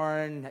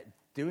porn,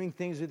 doing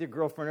things with your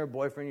girlfriend or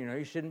boyfriend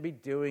you shouldn't be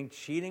doing,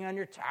 cheating on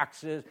your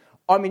taxes.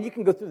 I mean, you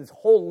can go through this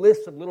whole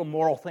list of little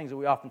moral things that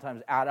we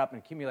oftentimes add up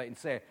and accumulate and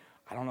say,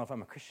 I don't know if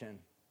I'm a Christian.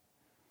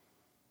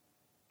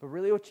 But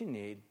really what you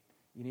need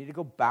to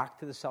go back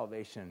to the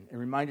salvation and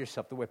remind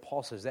yourself the way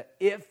Paul says that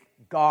if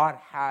God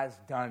has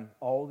done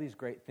all these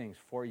great things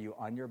for you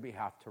on your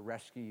behalf to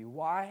rescue you,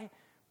 why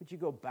would you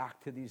go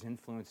back to these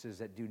influences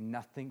that do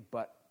nothing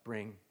but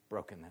bring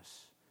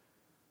brokenness?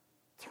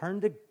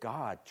 Turn to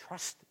God.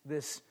 Trust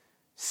this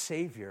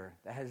Savior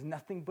that has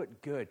nothing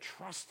but good.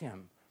 Trust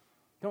him.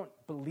 Don't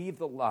believe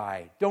the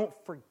lie. Don't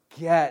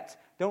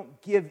forget.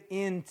 Don't give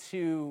in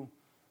to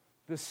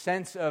the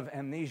sense of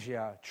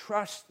amnesia.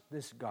 Trust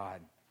this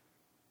God.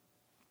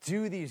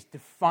 Do these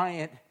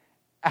defiant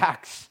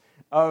acts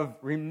of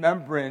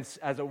remembrance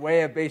as a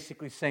way of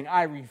basically saying,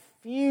 I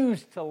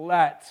refuse to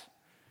let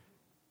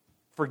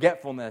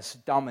forgetfulness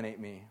dominate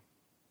me.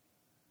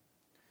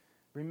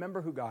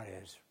 Remember who God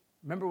is.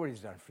 Remember what he's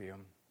done for you.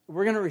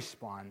 We're going to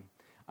respond.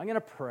 I'm going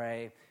to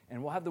pray,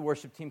 and we'll have the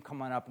worship team come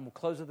on up, and we'll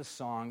close with a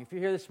song. If you're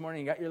here this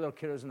morning, you got your little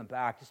kiddos in the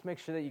back, just make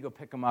sure that you go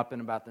pick them up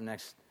in about the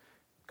next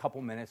couple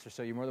minutes or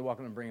so. You're more than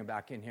welcome to bring them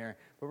back in here.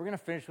 But we're going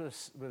to finish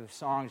with a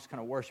song, just kind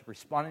of worship,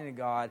 responding to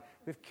God.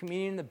 We have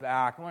communion in the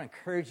back. I want to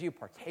encourage you,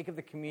 partake of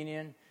the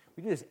communion.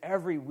 We do this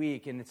every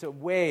week, and it's a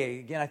way,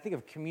 again, I think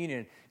of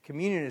communion.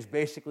 Communion is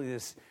basically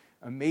this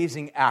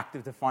amazing act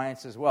of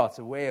defiance as well. It's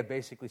a way of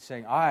basically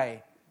saying,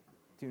 I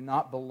do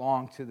not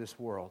belong to this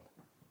world.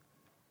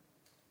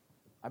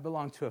 I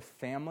belong to a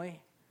family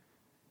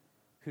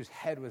whose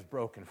head was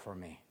broken for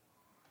me,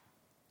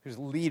 whose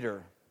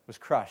leader was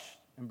crushed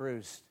and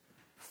bruised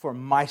for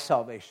my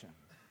salvation.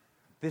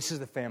 This is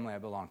the family I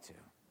belong to.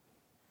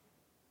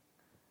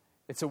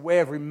 It's a way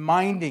of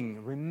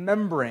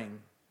remembering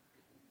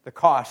the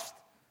cost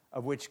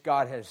of which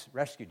God has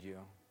rescued you.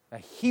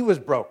 That he was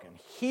broken,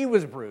 he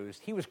was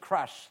bruised, he was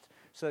crushed,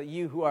 so that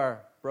you who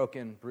are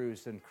broken,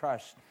 bruised, and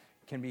crushed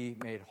can be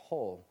made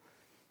whole.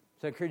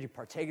 So I encourage you to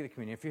partake of the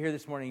communion. If you're here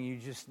this morning and you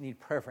just need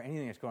prayer for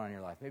anything that's going on in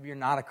your life, maybe you're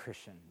not a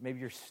Christian, maybe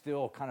you're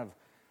still kind of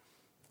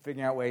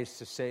figuring out ways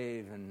to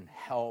save and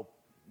help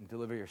and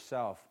deliver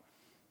yourself,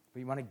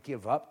 but you want to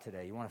give up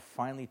today. You want to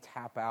finally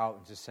tap out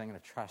and just say, I'm going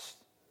to trust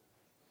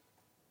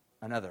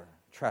another,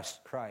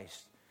 trust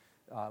Christ.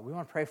 We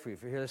want to pray for you.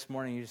 If you're here this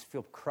morning and you just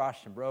feel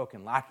crushed and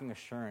broken, lacking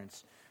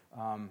assurance, we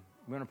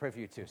want to pray for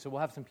you too. So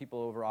we'll have some people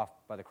over off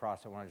by the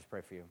cross that want to just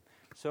pray for you.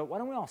 So why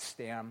don't we all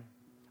stand?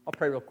 I'll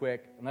pray real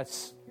quick, and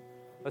let's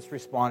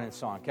respond in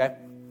song, okay?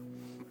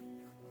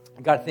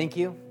 God, thank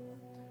you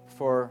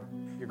for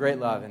your great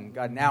love. And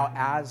God, now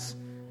as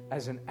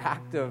an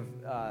act of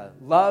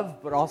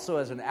love, but also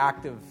as an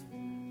act of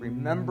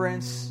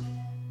remembrance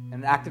and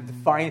an act of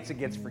defiance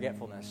against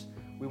forgetfulness,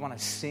 we want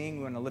to sing,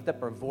 we want to lift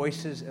up our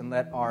voices and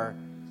let our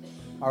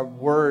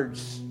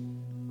words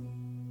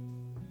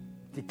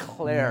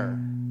declare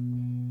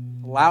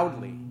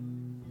loudly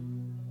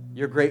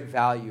your great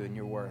value and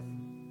your worth.